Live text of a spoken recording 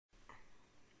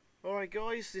Alright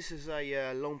guys, this is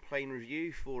a long plane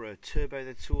review for Turbo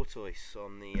the Tortoise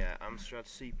on the Amstrad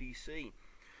CPC.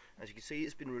 As you can see,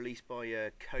 it's been released by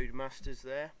Codemasters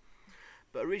there,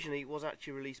 but originally it was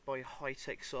actually released by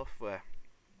hi-tec software,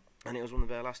 and it was one of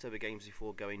their last ever games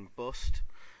before going bust.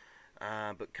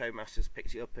 But Codemasters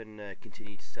picked it up and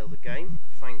continued to sell the game,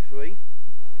 thankfully.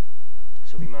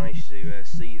 So we managed to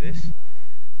see this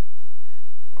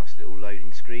nice little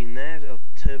loading screen there of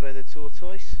Turbo the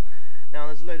Tortoise. Now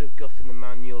there's a load of guff in the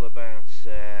manual about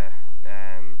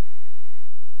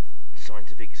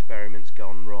scientific experiments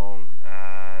gone wrong,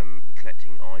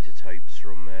 collecting isotopes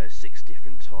from 6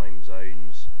 different time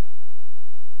zones,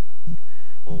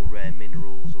 or rare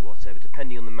minerals or whatever,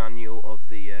 depending on the manual of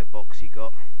the box you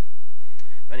got.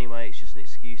 But anyway, it's just an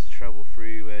excuse to travel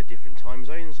through different time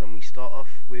zones, and we start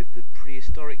off with the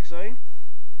prehistoric zone.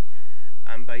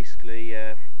 And basically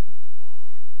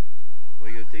what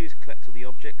you're going to do is collect all the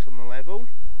objects on the level,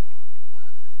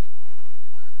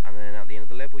 and then at the end of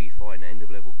the level you find an end of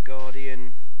level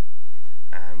guardian,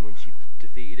 and once you've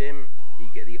defeated him you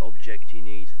get the object you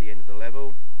need for the end of the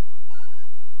level,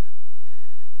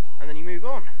 and then you move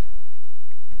on.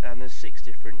 And there's 6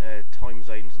 different time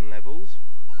zones and levels.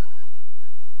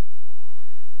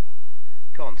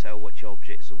 You can't tell which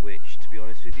objects are which, to be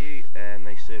honest with you, and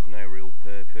they serve no real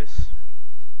purpose,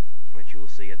 which you'll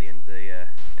see at the end of the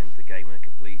game when I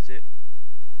complete it.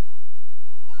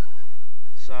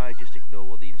 So just ignore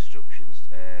what the instructions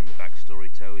and the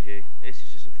backstory tells you. This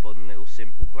is just a fun little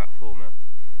simple platformer.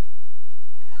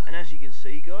 And as you can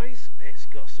see guys, it's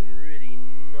got some really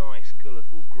nice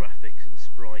colourful graphics and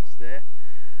sprites there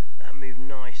that move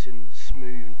nice and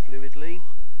smooth and fluidly.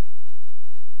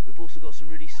 We've also got some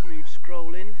really smooth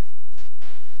scrolling.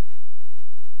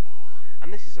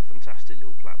 And this is a fantastic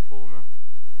little platformer.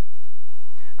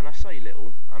 And I say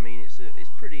little, I mean it's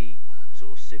pretty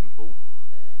sort of simple,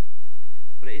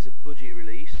 but it is a budget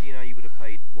release. You know, you would have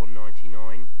paid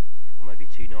 $1.99 or maybe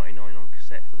 $2.99 on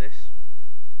cassette for this.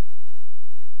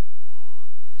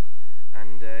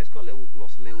 And it's got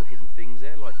lots of little hidden things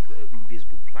there, like you've got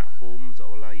invisible platforms that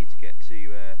will allow you to get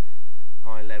to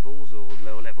high levels or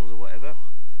lower levels or whatever.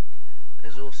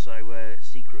 There's also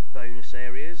secret bonus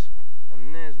areas,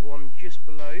 and there's one just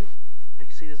below. You can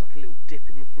see there's like a little dip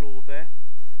in the floor there.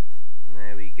 And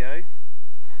there we go,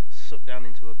 sucked down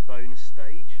into a bonus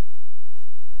stage.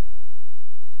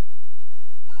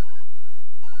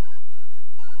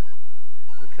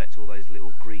 We collect all those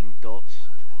little green dots.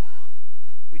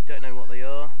 We don't know what they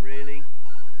are really,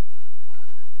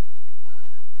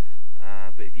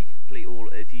 but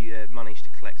if you manage to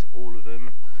collect all of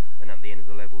them, then at the end of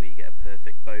the level you get a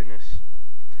perfect bonus.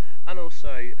 And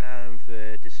also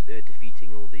for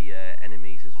defeating all the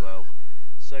enemies as well.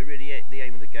 So really the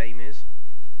aim of the game is,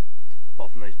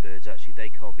 apart from those birds actually, they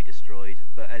can't be destroyed,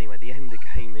 but anyway, the aim of the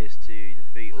game is to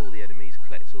defeat all the enemies,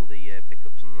 collect all the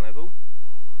pickups on the level,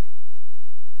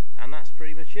 and that's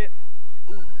pretty much it.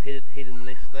 Ooh, hidden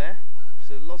lift there,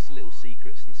 so lots of little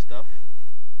secrets and stuff.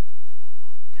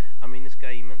 I mean, this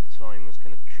game at the time was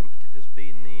kind of trumpeted as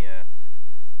being the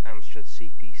Amstrad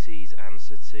CPC's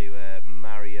answer to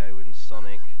Mario and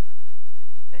Sonic.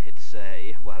 It's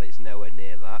well, it's nowhere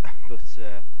near that, but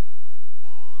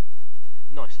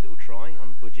nice little try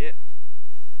on budget.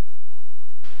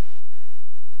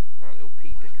 That little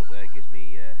P pickup there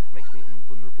makes me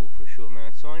invulnerable for a short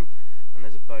amount of time, and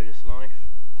there's a bonus life.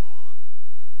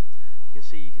 You can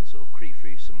see you can sort of creep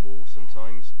through some walls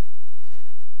sometimes.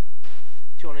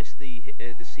 To be honest, the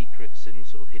secrets and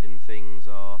sort of hidden things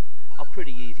are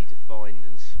pretty easy to find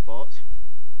and spot.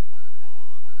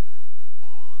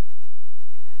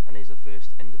 And here's our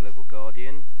first end of level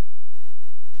guardian.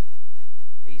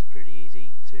 He's pretty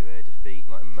easy to defeat,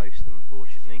 like most of them,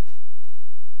 unfortunately.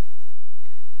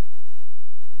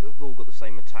 They've all got the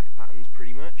same attack patterns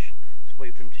pretty much. Just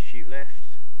wait for him to shoot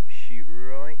left, shoot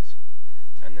right,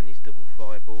 and then he's double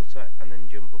fireball attack, and then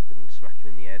jump up and smack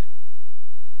him in the head.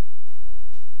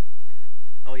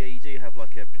 Oh yeah, you do have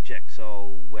like a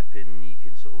projectile weapon you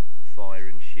can sort of fire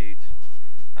and shoot.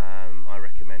 I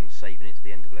recommend saving it to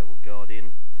the end of level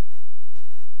guardian.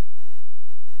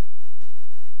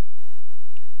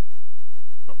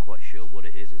 Not quite sure what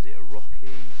it is. Is it a rock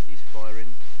he's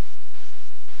firing?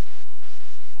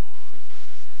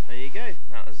 There you go.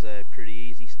 That was pretty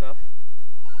easy stuff.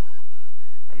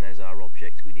 And there's our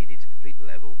object we needed to complete the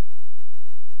level.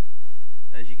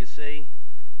 As you can see,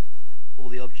 all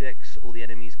the objects, all the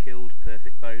enemies killed,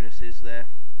 perfect bonuses there.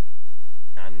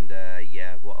 And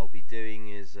yeah, what I'll be doing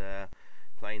is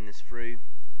playing this through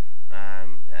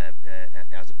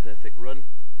as a perfect run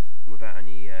without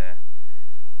any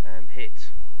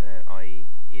hit, i.e.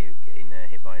 getting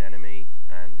hit by an enemy,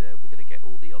 and we're going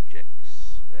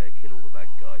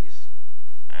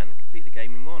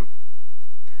game in one,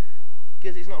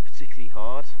 because it's not particularly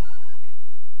hard.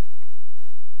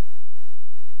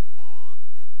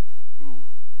 Ooh.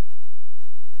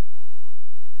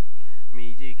 I mean,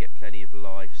 you do get plenty of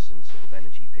lives and sort of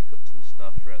energy pickups and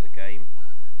stuff throughout the game.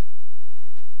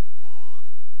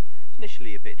 It's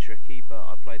initially a bit tricky, but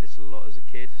I played this a lot as a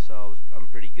kid, so I'm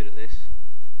pretty good at this.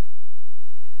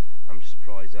 I'm just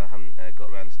surprised I haven't got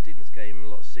around to doing this game a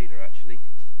lot sooner, actually.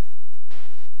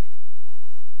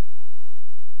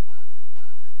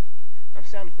 Now,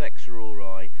 sound effects are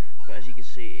alright, but as you can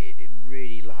see, it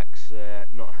really lacks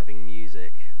not having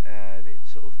music. It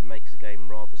sort of makes the game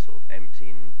rather sort of empty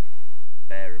and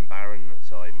bare and barren at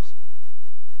times,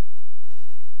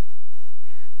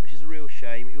 which is a real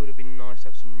shame. It would have been nice to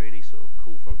have some really sort of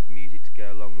cool funky music to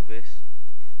go along with this.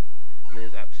 I mean,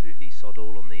 there's absolutely sod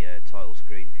all on the title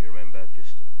screen, if you remember,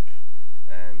 just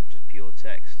pure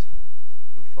text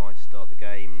and fine to start the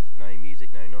game, no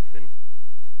music, no nothing.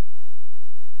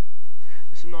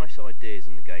 There's some nice ideas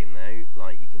in the game though,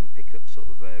 like you can pick up sort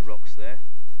of rocks there,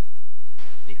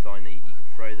 and you find that you can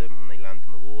throw them. When they land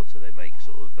in the water, they make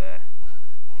sort of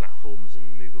platforms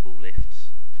and movable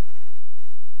lifts.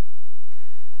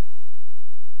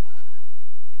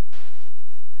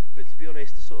 But to be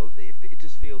honest, it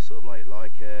just feels sort of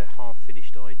like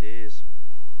half-finished ideas.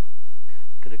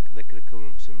 They could have come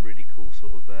up with some really cool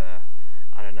sort of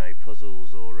I don't know,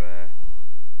 puzzles or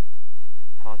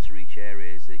hard-to-reach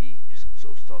areas that you just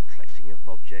sort of start collecting up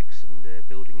objects and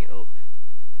building it up,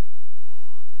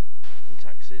 and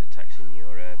taxing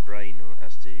your brain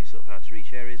as to sort of how to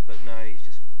reach areas. But no, it's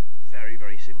just very,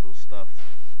 very simple stuff.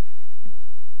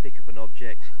 Pick up an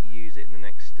object, use it in the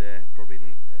next, probably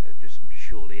just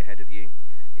shortly ahead of you.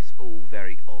 It's all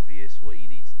very obvious what you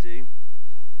need to do.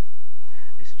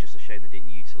 It's just a shame they didn't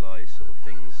utilise sort of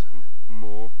things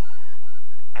more.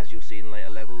 As you'll see in later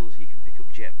levels, you can pick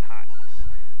up jetpacks,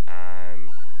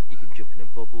 you can jump in a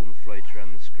bubble and float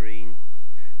around the screen,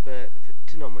 but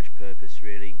to not much purpose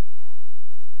really.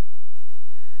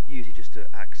 Usually just to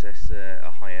access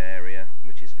a higher area,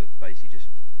 which is basically just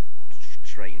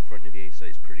straight in front of you, so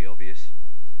it's pretty obvious,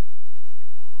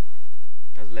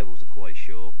 as levels are quite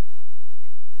short.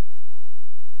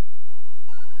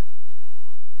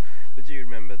 But do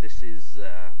remember, this is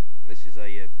a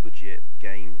budget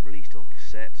game released on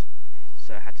cassette,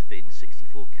 so it had to fit in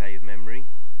 64K of memory.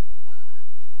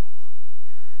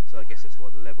 So I guess that's why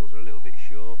the levels are a little bit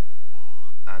short,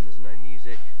 and there's no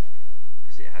music,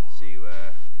 because it had to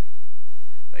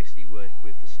basically work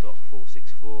with the stock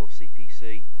 464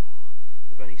 CPC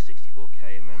with only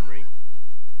 64K of memory.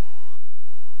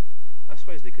 I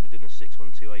suppose they could have done a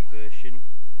 6128 version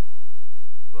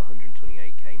with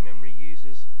 128K memory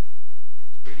users.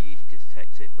 It's pretty easy to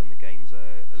detect it when the games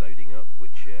are loading up,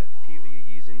 which computer you're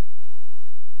using,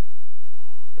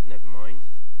 but never mind.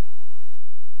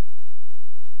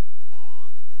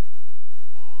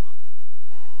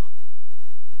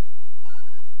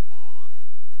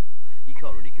 You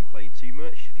can't really complain too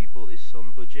much if you bought this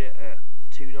on budget at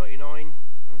 $2.99,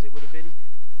 as it would have been,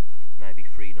 maybe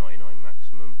 $3.99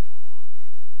 maximum.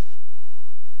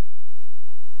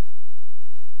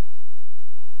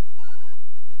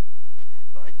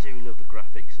 But I do love the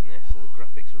graphics in this. So the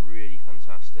graphics are really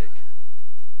fantastic.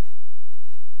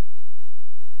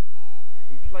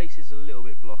 In places a little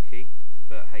bit blocky,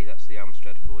 but hey, that's the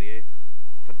Amstrad for you.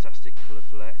 Fantastic colour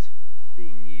palette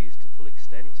being used to full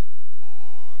extent.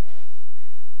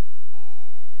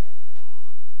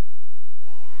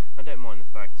 I don't mind the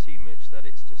fact too much that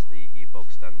it's just your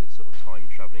bog standard sort of time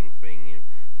travelling thing, you know,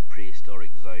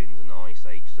 prehistoric zones and ice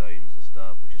age zones and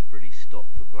stuff, which is pretty stock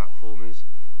for platformers,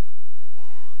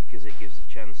 because it gives a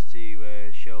chance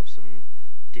to show off some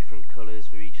different colours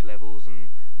for each levels and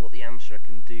what the Amstrad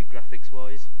can do graphics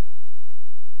wise.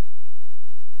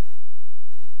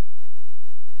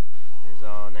 There's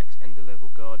our next ender level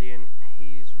guardian.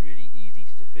 He is really easy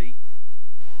to defeat.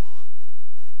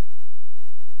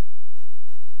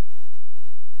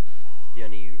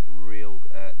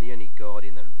 The only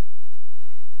guardian that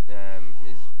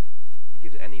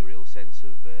gives any real sense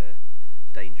of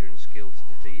danger and skill to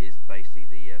defeat is basically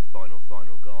the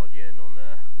final guardian on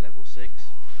level 6.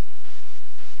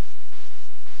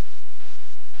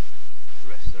 The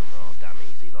rest of them are damn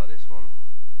easy, like this one.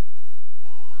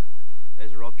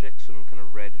 There's our object, some kind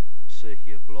of red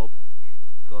circular blob.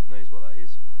 God knows what that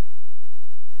is.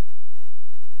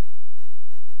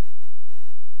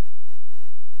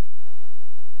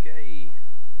 Okay,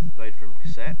 load from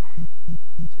cassette.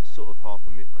 So it's sort of half a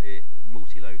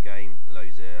multi-load game.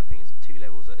 Loads, I think it's 2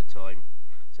 levels at a time,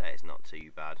 so it's not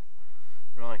too bad.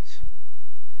 Right,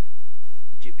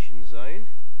 Egyptian Zone,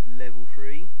 level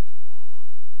 3.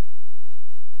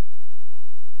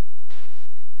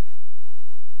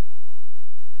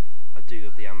 I do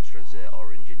love the Amstrad's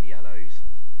orange and yellows.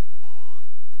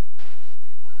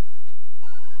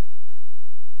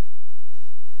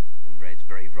 And red's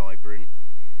very vibrant.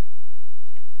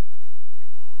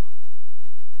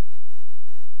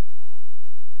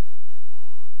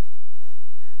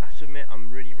 I have to admit, I'm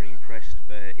really impressed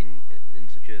in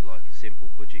such a simple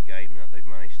budget game that they've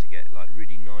managed to get like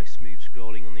really nice smooth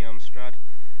scrolling on the Amstrad.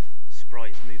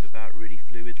 Sprites move about really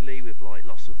fluidly with like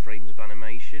lots of frames of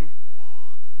animation.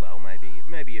 Well,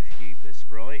 maybe a few per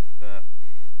sprite, but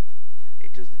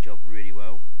it does the job really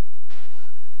well.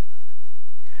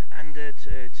 And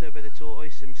Turbo the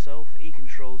Tortoise himself, he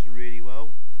controls really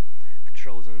well.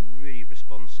 Controls are really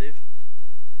responsive.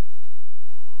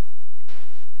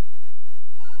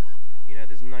 You know,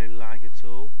 there's no lag at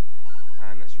all,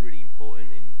 and that's really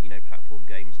important in platform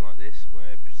games like this,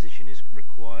 where precision is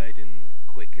required and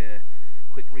quick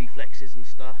reflexes and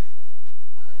stuff.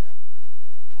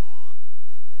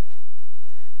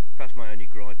 Perhaps my only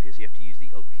gripe is you have to use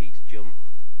the up key to jump,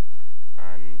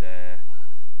 and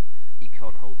you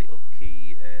can't hold the up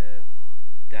key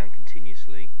down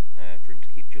continuously for him to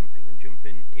keep jumping and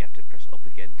jumping. You have to press up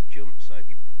again to jump, so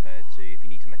be prepared to, if you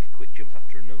need to make a quick jump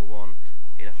after another one,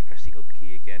 you'll have to press the up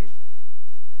key again.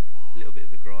 A little bit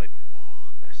of a gripe,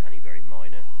 but it's only very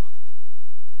minor.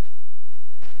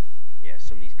 Yeah,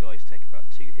 some of these guys take about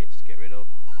 2 hits to get rid of.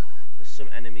 There's some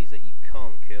enemies that you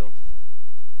can't kill.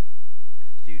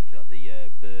 It's usually like the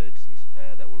birds and,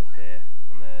 that will appear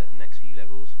on the next few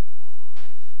levels.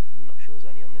 I'm not sure there's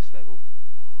any on this level.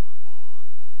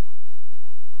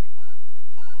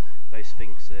 Those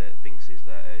sphinxes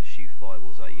that shoot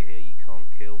fireballs at you here, you can't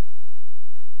kill.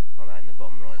 Like that in the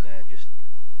bottom right there, just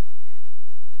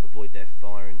avoid their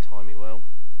fire and time it well.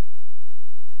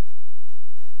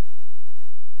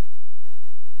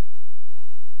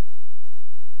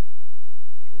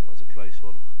 Ooh, that was a close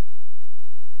one.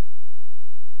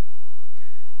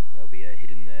 There'll be a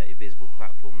hidden invisible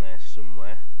platform there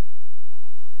somewhere.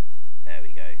 There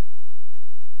we go.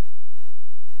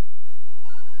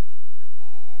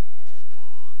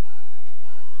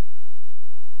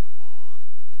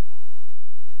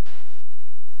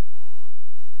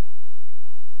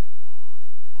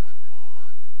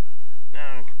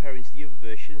 Now, comparing to the other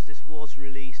versions, this was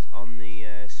released on the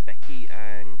Speccy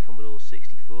and Commodore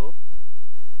 64.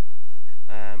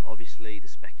 Obviously, the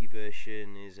Speccy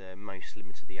version is most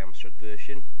similar to the Amstrad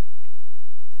version,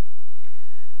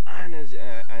 and as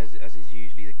is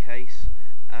usually the case,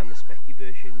 the Speccy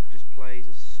version just plays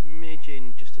a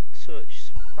smidgen, just a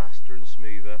touch faster and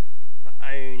smoother, but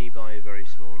only by a very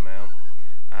small amount.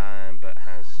 But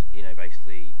has,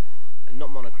 basically not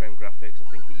monochrome graphics. I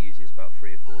think it uses about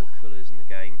 3 or 4 colours in the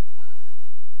game.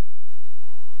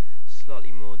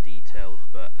 Slightly more detailed,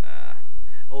 but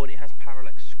and it has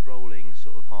parallax scrolling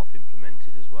sort of half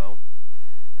implemented as well.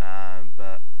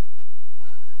 But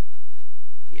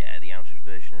yeah, the Amstrad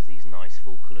version has these nice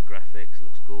full colour graphics.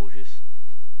 Looks gorgeous.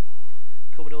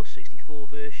 Commodore 64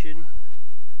 version,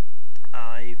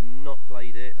 I've not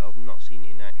played it. I've not seen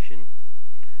it in action.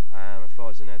 As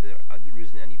far as I know, there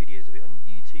isn't any videos of it on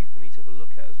YouTube for me to have a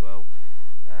look at as well.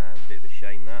 Bit of a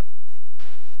shame that.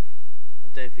 I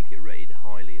don't think it rated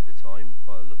highly at the time,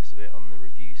 by the looks of it on the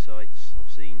review sites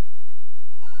I've seen.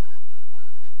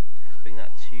 I think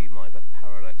that too might have had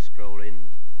parallax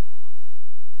scrolling.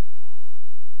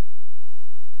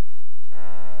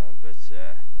 But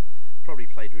probably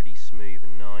played really smooth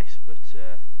and nice, but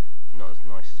not as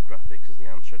nice as graphics as the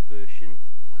Amstrad version,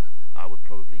 I would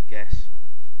probably guess.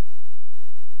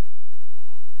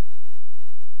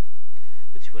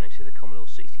 But to be honest, the Commodore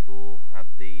 64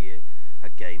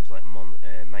 had games like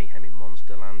Mayhem in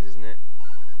Monster Land, isn't it?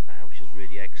 Which was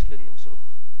really excellent. It would sort of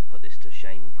put this to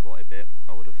shame quite a bit,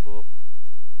 I would have thought.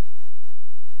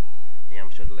 The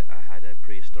Amstrad had a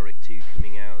Prehistoric 2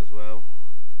 coming out as well.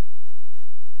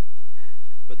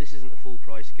 But this isn't a full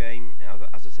price game.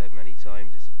 As I said many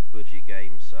times, it's a budget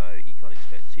game, so you can't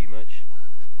expect too much.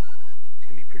 It's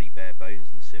going to be pretty bare bones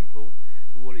and simple.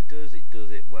 But what it does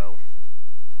it well.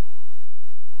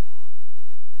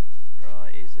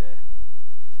 Right, is an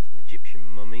Egyptian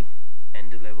mummy,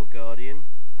 end of level guardian,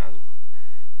 as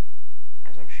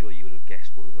I'm sure you would have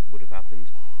guessed what would have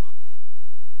happened.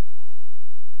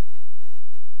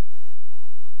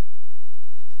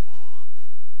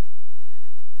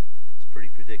 It's pretty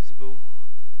predictable.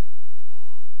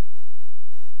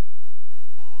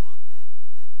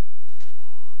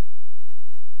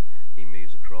 He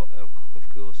moves across, of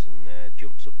course, and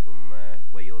jumps up from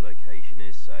where your location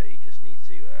is, so you just need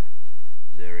to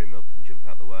lure him up and jump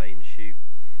out the way and shoot.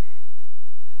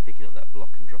 Picking up that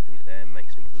block and dropping it there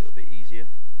makes things a little bit easier.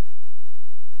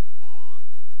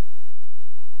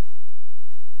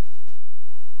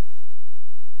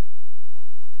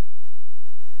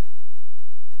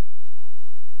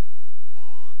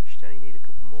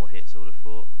 hits, I would have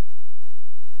thought.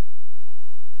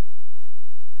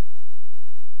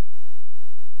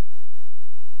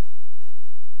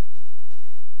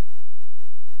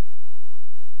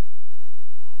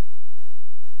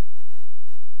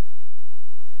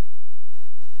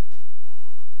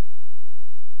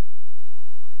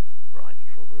 Right,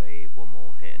 probably one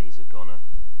more hit and he's a goner.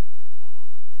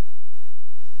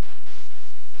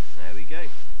 There we go.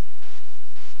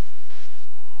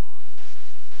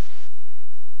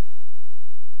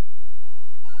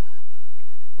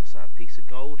 What's that, a piece of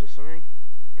gold or something?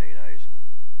 Who knows?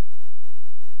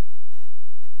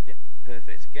 Yep,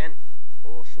 perfect again.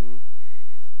 Awesome.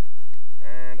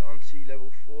 And on to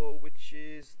level 4, which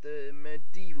is the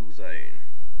medieval zone.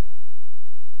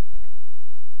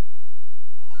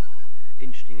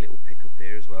 Interesting little pickup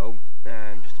here as well.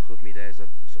 Just above me there's a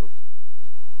sort of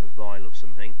a vial of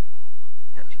something.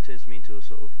 It actually turns me into a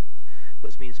sort of,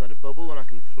 puts me inside a bubble and I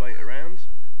can float around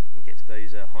and get to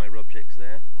those higher objects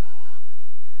there.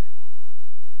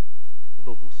 The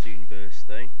bubble soon bursts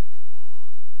though.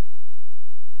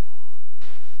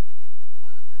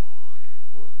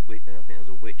 I think there's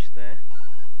a witch there.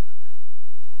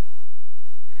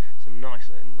 Some nice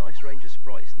range of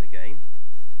sprites in the game.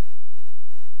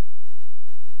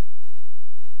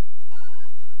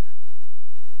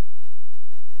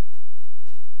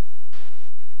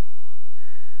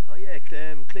 Oh yeah,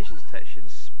 collision detection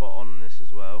is spot on this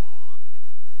as well.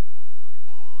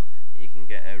 You can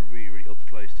get really up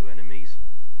close to enemies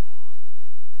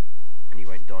and you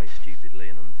won't die stupidly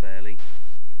and unfairly.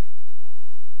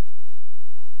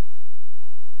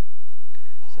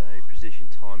 So precision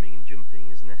timing and jumping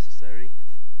is necessary.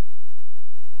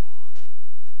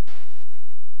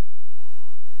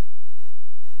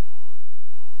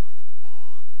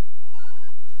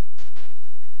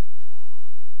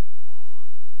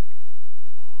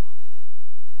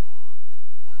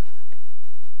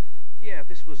 Yeah, if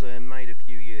this was made a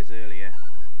few years earlier,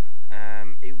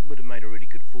 it would have made a really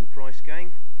good full price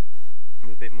game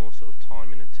with a bit more sort of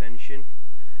time and attention,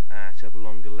 to have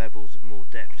longer levels with more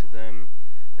depth to them,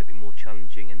 a bit more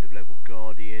challenging end of level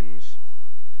guardians.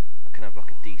 I can have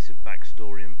like a decent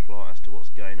backstory and plot as to what's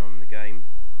going on in the game,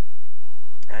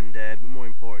 and but more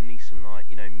importantly, some like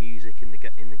music in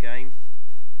the game.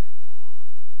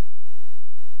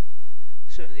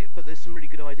 Certainly, but there's some really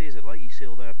good ideas. That, like you see,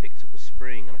 although I picked up a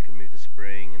spring and I can move the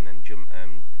spring and then jump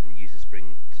and use the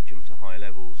spring to jump to higher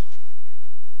levels.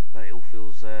 But it all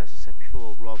feels, as I said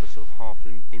before, rather sort of half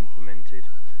implemented.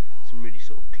 Some really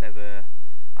sort of clever,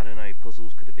 I don't know,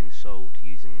 puzzles could have been solved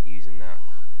using that.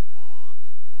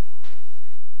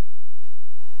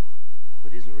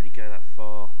 But it doesn't really go that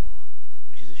far,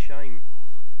 which is a shame.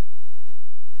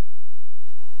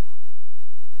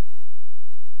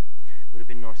 Would have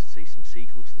been nice to see some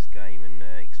sequels to this game and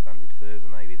expanded further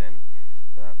maybe then,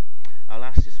 but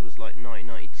alas, this was like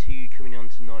 1992 coming on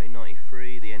to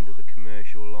 1993, the end of the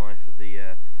commercial life of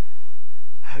the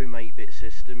home 8-bit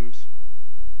systems.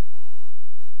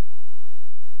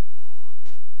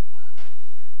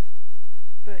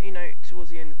 But towards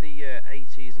the end of the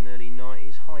 80s and early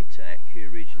 90s, Hi-Tec, who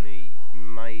originally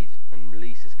made and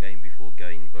released this game before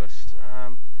going bust,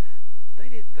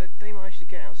 they managed to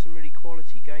get out some really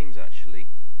quality games actually.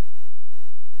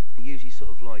 Usually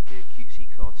sort of like cutesy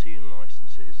cartoon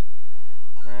licenses.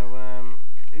 Now,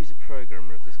 who's the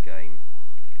programmer of this game?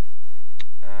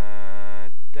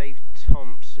 Dave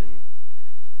Thompson.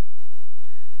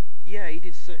 Yeah, he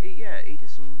did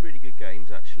some really good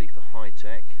games actually for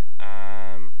Hi-Tec.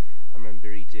 I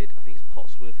remember he did, I think it's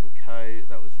Potsworth and Co.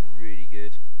 That was really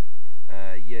good.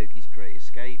 Yogi's Great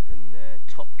Escape and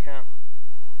Top Cat.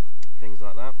 Things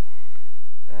like that.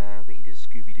 I think he did a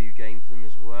Scooby-Doo game for them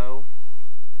as well.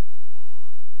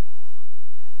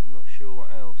 I'm not sure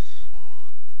what else.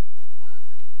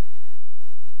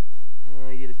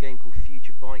 He did a game called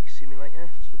Future Bike Simulator.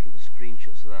 Just looking at the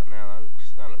screenshots of that now.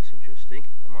 That looks interesting.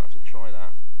 I might have to try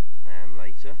that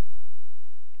later.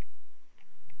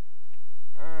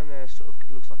 And sort of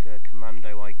looks like a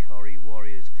Commando Ikari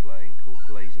Warriors clone called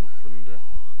Blazing Thunder.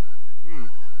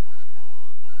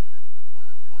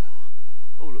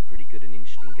 All look pretty good and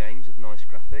interesting games with nice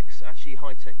graphics. Actually,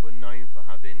 Hi-Tec were known for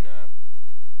having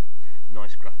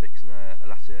nice graphics in a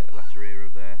latter era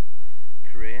of their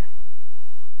career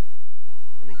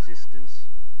and existence.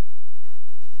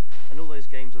 And all those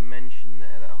games I mentioned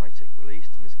there that Hi-Tec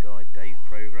released and this guy Dave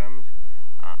programmed,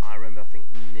 I remember I think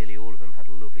nearly all of them had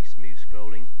lovely smooth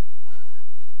scrolling.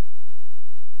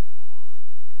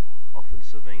 Often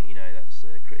something that's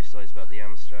criticised about the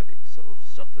Amstrad, it sort of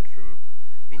suffered from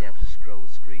being able to scroll the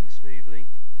screen smoothly.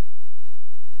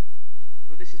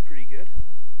 But this is pretty good.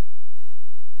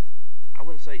 I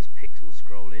wouldn't say it's pixel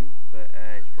scrolling, but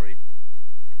it's probably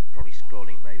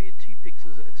scrolling at maybe 2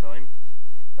 pixels at a time.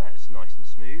 That's nice and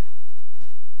smooth.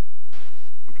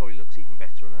 And probably looks even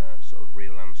better on a sort of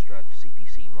real Amstrad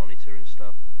CPC monitor and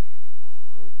stuff,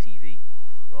 or a TV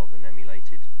rather than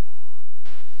emulated.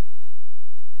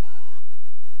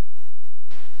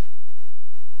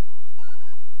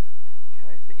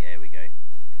 Okay, I think there we go.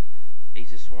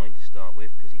 He's a swine to start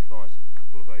with because he fires off a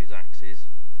couple of those axes.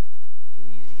 You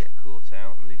can easily get caught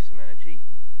out and lose some energy.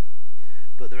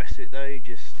 But the rest of it though, you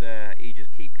just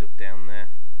keep ducked down there.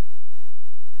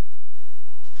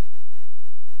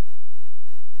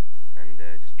 And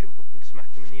just jump up and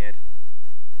smack him in the head.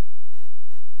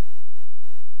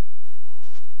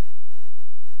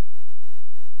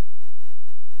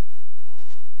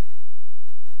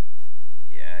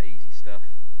 Yeah, easy stuff.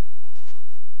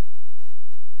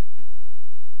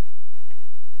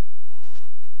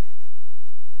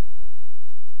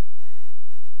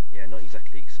 Yeah, not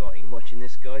exactly exciting watching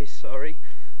this, guys, sorry.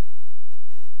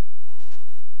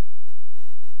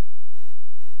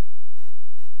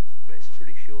 But it's a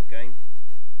pretty short game.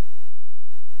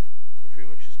 We've pretty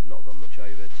much just not got much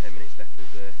over 10 minutes left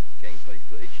of gameplay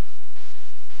footage.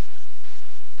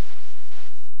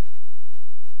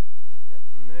 Yep,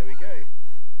 and there we go.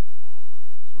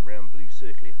 Some round blue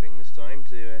circular thing this time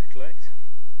to collect.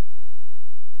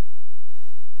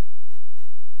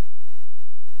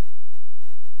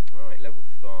 Alright, level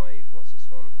 5, what's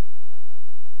this one?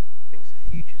 I think it's a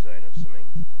future zone or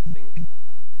something, I think.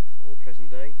 Or present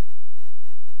day.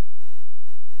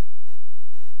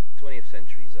 20th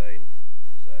century zone,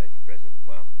 so present,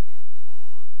 well.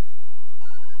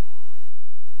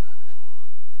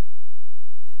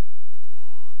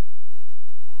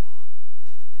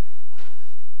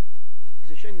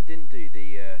 It's a shame they didn't do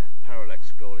the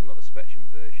parallax scrolling like the Spectrum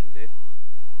version did.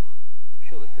 I'm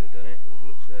sure they could have done it. It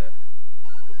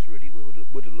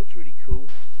would have looked really cool.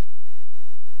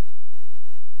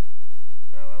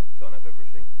 Oh well, you can't have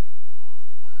everything.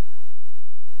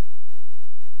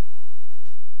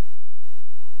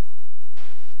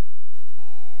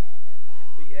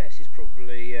 But yeah, this is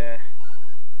probably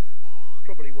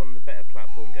one of the better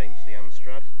platform games for the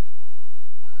Amstrad.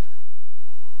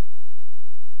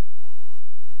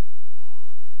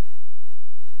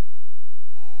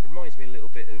 Reminds me a little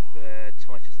bit of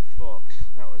Tortoise the Fox.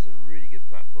 That was a really good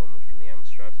platformer from the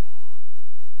Amstrad.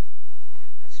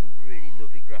 Had some really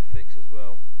lovely graphics as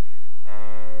well,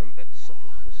 but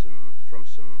suffered from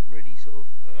some really sort of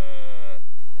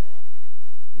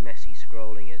messy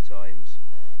scrolling at times.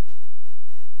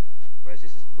 Whereas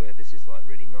this is like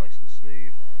really nice and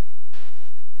smooth.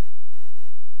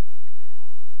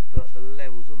 But the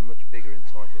levels are much bigger in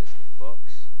Tortoise the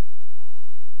Fox,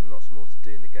 and lots more to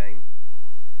do in the game.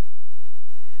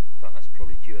 In fact, that's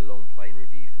probably due a long play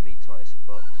review for me, Tortoise the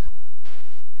Fox.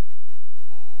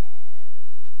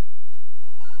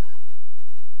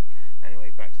 Anyway,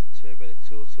 back to the Turbo the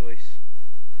Tortoise.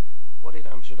 What did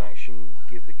Amstrad Action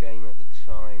give the game at the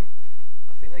time?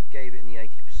 I think they gave it in the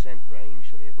 80%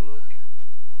 range. Let me have a look.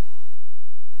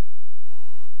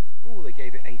 Oh, they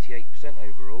gave it 88%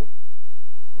 overall.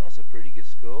 That's a pretty good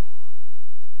score.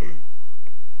 It's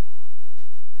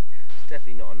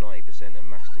definitely not a 90% a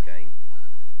master game.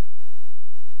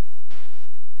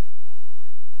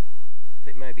 I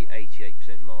think maybe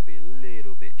 88% might be a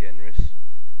little bit generous,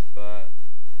 but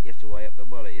you have to weigh up that,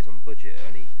 well, it is on budget,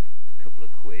 only a couple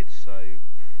of quid, so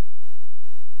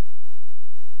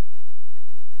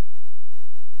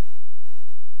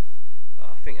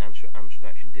I think Amstrad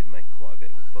Action did make quite a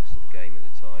bit of a fuss of the game at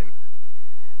the time,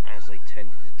 as they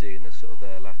tended to do in the sort of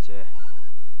their latter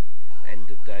end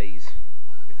of days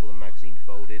before the magazine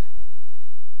folded.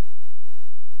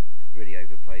 Really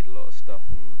overplayed a lot of stuff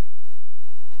and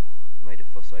made a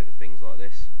fuss over things like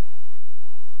this,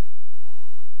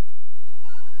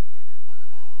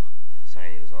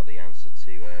 saying it was like the answer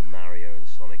to Mario and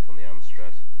Sonic on the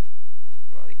Amstrad.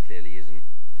 Well, it clearly isn't.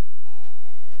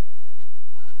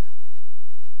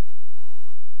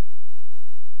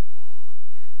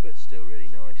 But still really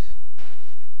nice.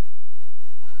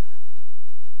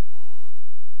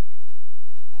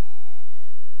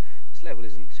 This level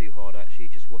isn't too hard actually,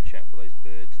 just watch out for those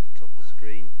birds at the top of the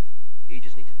screen. You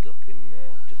just need to duck and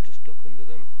just duck under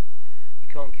them. You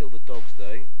can't kill the dogs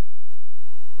though,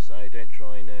 so don't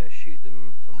try and shoot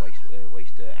them and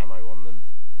waste ammo on them,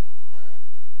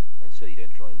 and certainly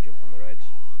don't try and jump on their heads.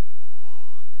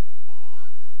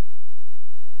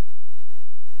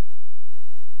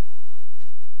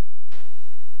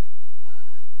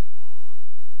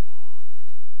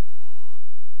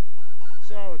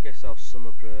 So I guess I'll sum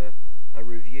up a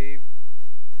review.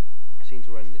 This cutscenes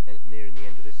are nearing the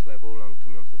end of this level, and I'm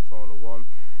coming on to the final one.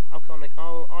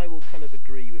 I will kind of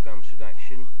agree with Amstrad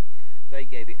Action. They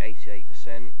gave it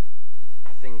 88%. I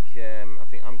think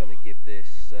I'm going to give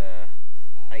this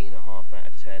 8.5 out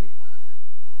of 10.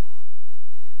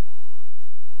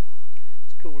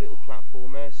 It's a cool little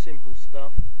platformer, simple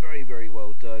stuff, very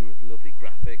well done, with lovely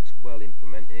graphics, well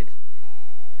implemented,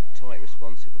 tight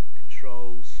responsive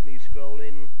controls, smooth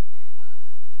scrolling,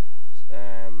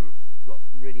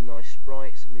 really nice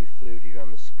sprites that move fluidly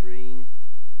around the screen.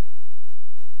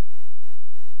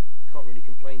 Can't really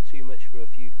complain too much for a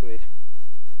few quid.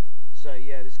 So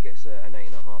yeah, this gets an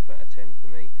 8.5 out of 10 for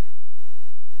me.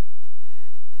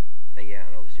 And yeah,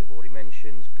 and obviously I've already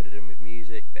mentioned, could have done with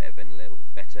music,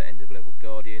 better end of level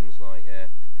guardians, like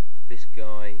this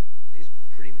guy is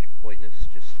pretty much pointless,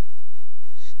 just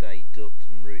stay ducked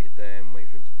and rooted there and wait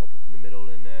for him to pop up in the middle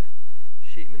and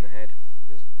shoot him in the head.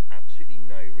 There's absolutely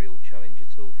no real challenge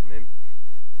at all from him.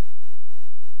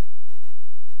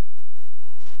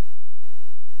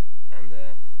 And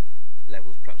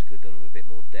levels perhaps could have done with a bit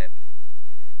more depth.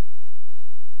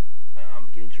 I'm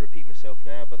beginning to repeat myself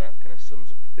now, but that kind of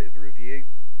sums up a bit of a review.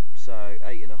 So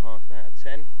 8.5 out of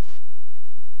 10.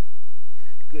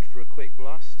 Good for a quick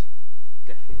blast,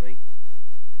 definitely.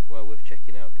 Well worth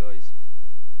checking out, guys.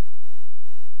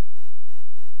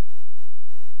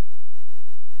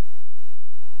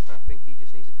 I think he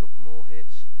just needs a couple more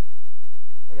hits,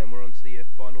 and then we're on to the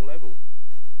final level.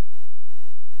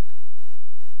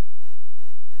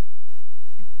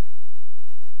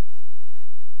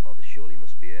 Oh, this surely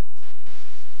must be it.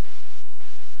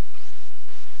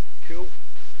 Cool.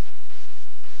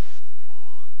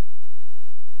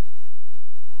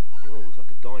 Oh, looks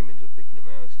like a diamond we're picking up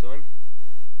now this time.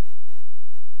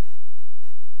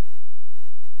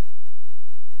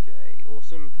 Okay,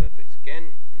 awesome, perfect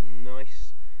again,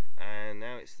 nice. And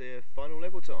now it's the final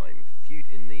level time,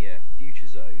 in the future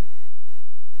zone.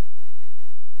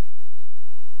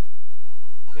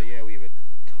 So yeah, we have a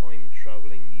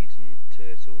time-travelling mutant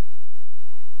turtle.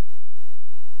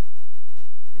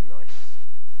 Nice.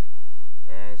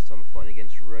 And it's time we're fighting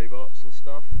against robots and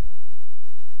stuff.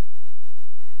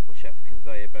 Watch out for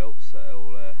conveyor belts,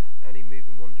 that'll only move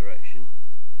in one direction.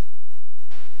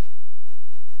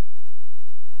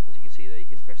 As you can see there, you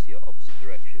can press the opposite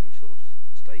direction, sort of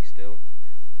stay still,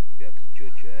 and be able to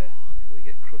judge before you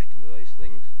get crushed into those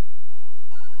things.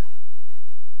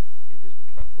 Invisible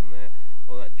platform there.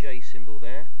 Oh, that J symbol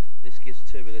there. This gives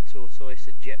Turbo the Tortoise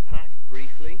a jetpack,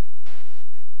 briefly.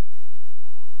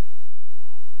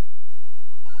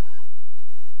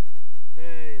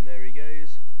 Hey, and there he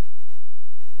goes.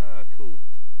 Ah, cool.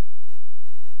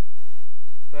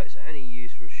 But it's only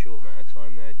used for a short amount of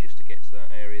time there, just to get to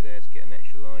that area there, to get an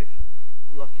extra life.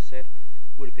 Like I said,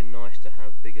 would have been nice to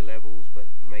have bigger levels, but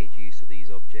made use of these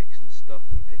objects and stuff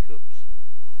and pickups.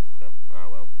 But ah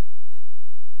well.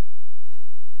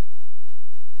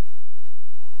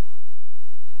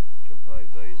 Jump over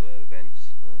those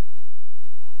vents there.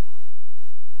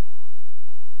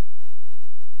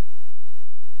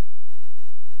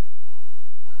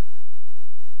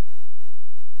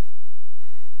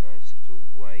 Now you just have to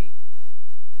wait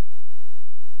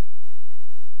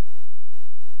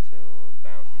till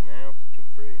about now.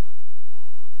 Jump through.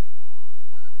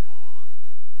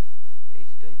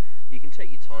 Easy done. You can take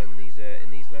your time in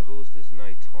these levels. There's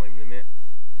no time limit,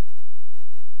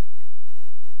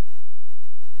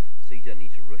 so you don't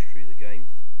need to rush through the game.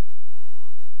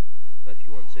 But if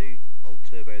you want to, old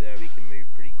Turbo there, he can move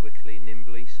pretty quickly,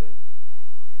 nimbly. So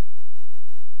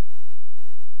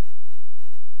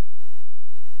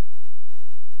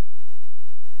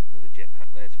another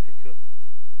jetpack there to pick up.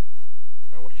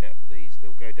 Now watch out for these,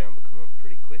 they'll go down but come up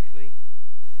pretty quickly.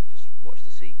 Just watch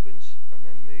the sequence and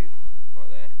then move like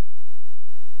there.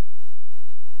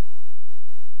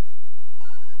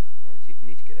 Now we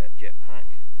need to get that jetpack,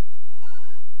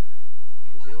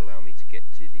 because it will allow me to get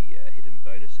to the hidden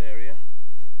bonus area,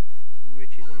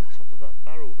 which is on top of that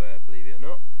barrel there, believe it or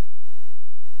not.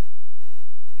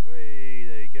 Hey,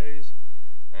 there he goes.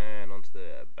 And onto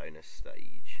the bonus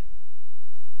stage,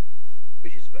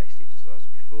 which is basically just as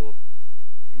before.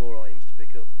 More items to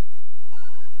pick up.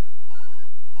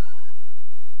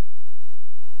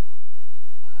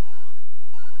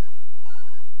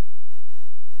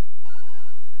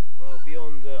 Well,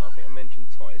 beyond, I think I mentioned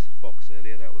Tortoise the Fox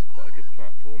earlier, that was quite a good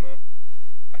platformer.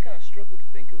 I kind of struggle to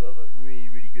think of other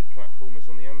really good platformers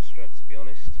on the Amstrad, to be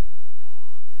honest.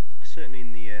 Certainly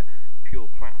in the pure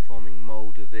platforming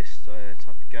mould of this type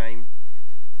of game.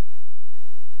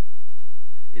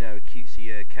 You know, a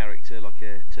cutesy character like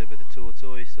a Turbo the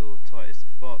Tortoise or Tortoise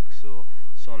the Fox or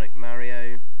Sonic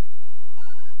Mario.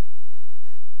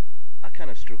 I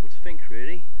struggle to think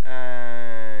really.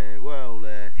 Well,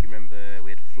 if you remember,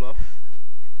 we had Fluff.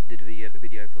 I did a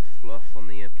video for Fluff on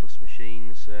the Plus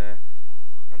machines at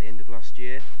the end of last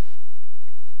year.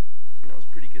 And that was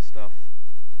pretty good stuff.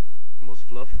 It was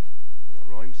Fluff. That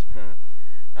rhymes.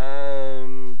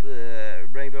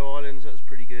 Rainbow Islands, that was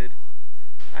pretty good.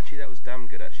 Actually, that was damn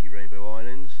good. Actually, Rainbow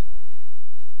Islands.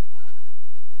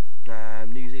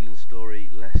 New Zealand Story,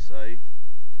 less so.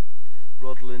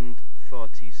 Rodland, far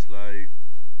too slow.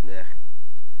 Blech.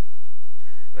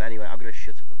 But anyway, I'm going to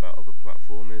shut up about other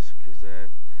platformers because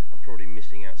I'm probably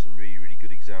missing out some really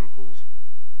good examples.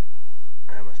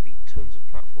 There must be tons of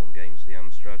platform games for the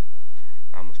Amstrad.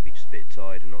 I must be just a bit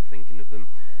tired and not thinking of them.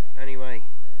 Anyway,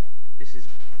 this is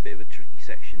a bit of a tricky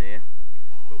section here,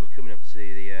 but we're coming up to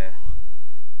the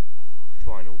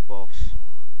final boss.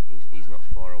 He's not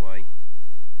far away.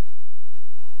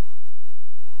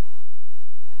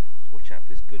 So watch out for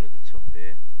this gun at the top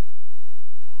here,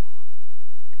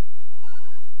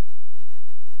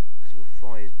 because he'll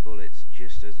fire his bullets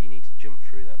just as you need to jump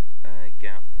through that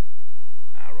gap.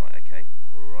 Right, okay,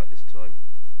 we're alright this time.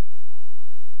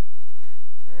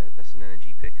 That's an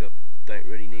energy pickup. Don't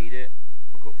really need it.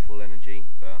 I've got full energy,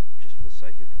 but just for the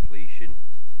sake of completion.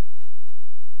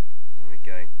 There we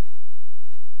go.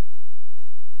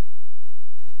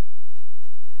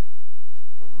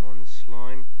 I'm on the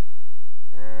slime,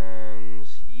 and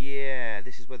yeah,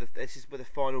 this is where the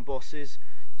final boss is.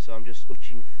 So I'm just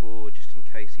watching for, just in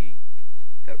case he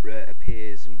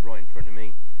appears right in front of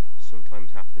me.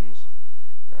 Sometimes happens.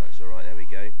 No, it's alright, there we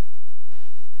go.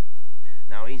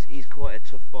 Now he's quite a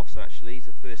tough boss actually. He's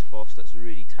the first boss that's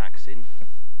really taxing.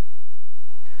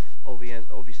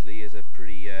 Obviously he has a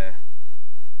pretty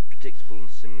predictable and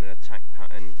similar attack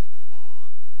pattern.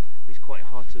 But he's quite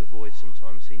hard to avoid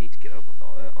sometimes, so you need to get up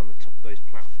on the top of those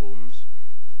platforms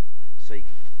so you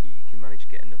can manage to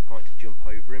get enough height to jump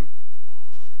over him.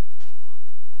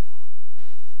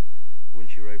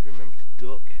 Once you're over, remember to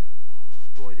duck,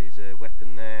 avoid his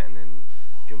weapon there, and then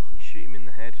jump and shoot him in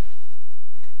the head.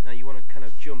 Now you want to kind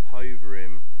of jump over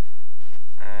him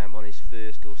on his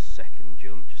first or second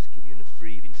jump, just to give you enough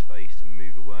breathing space to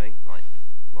move away, like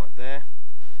there.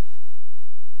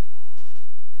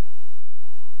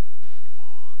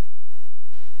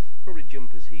 Probably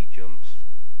jump as he jumps,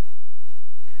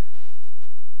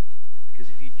 because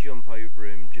if you jump over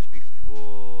him just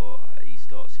before he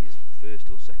starts his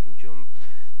first or second jump,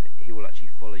 he will actually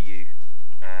follow you.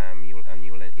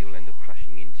 He'll end up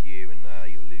crashing into you, and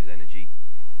you'll lose energy.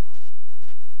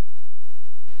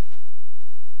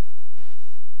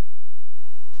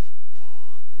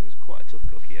 He was quite a tough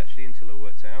cookie actually, until I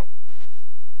worked out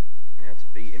how to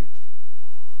beat him.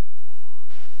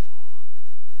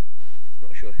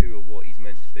 Not sure who or what he's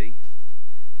meant to be.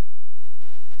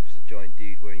 Just a giant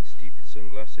dude wearing stupid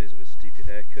sunglasses with a stupid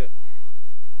haircut.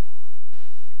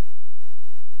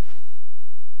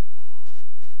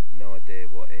 No idea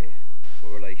what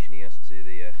relation he has to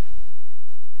the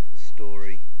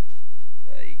story.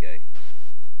 There you go.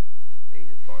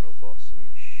 He's the final boss, and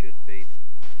it should be.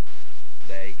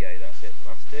 There you go. That's it.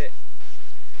 That's it.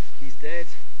 He's dead,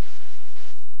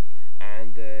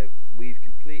 and we've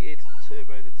completed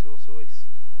Turbo the Tortoise.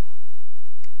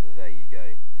 There you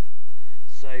go.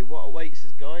 So what awaits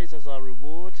us, guys, as our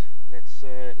reward? Let's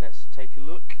take a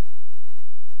look.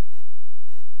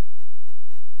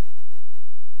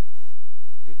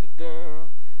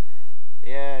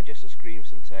 Yeah, just a screen with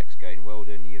some text going, "Well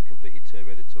done, you've completed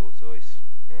Turbo the Tortoise."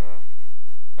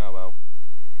 Oh well.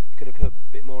 Could have put a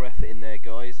bit more effort in there,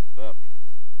 guys, but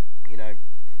you know,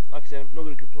 like I said, I'm not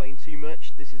going to complain too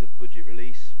much. This is a budget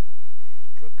release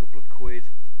for a couple of quid.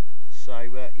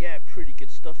 So yeah, pretty good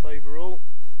stuff overall.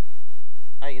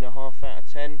 8.5 out of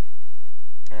 10.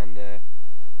 And of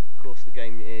course the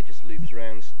game here just loops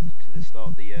around to the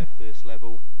start of the first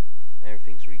level.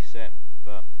 Everything's reset.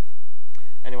 But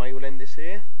anyway, we'll end this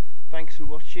here. Thanks for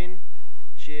watching.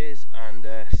 Cheers, and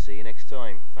see you next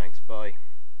time. Thanks, bye.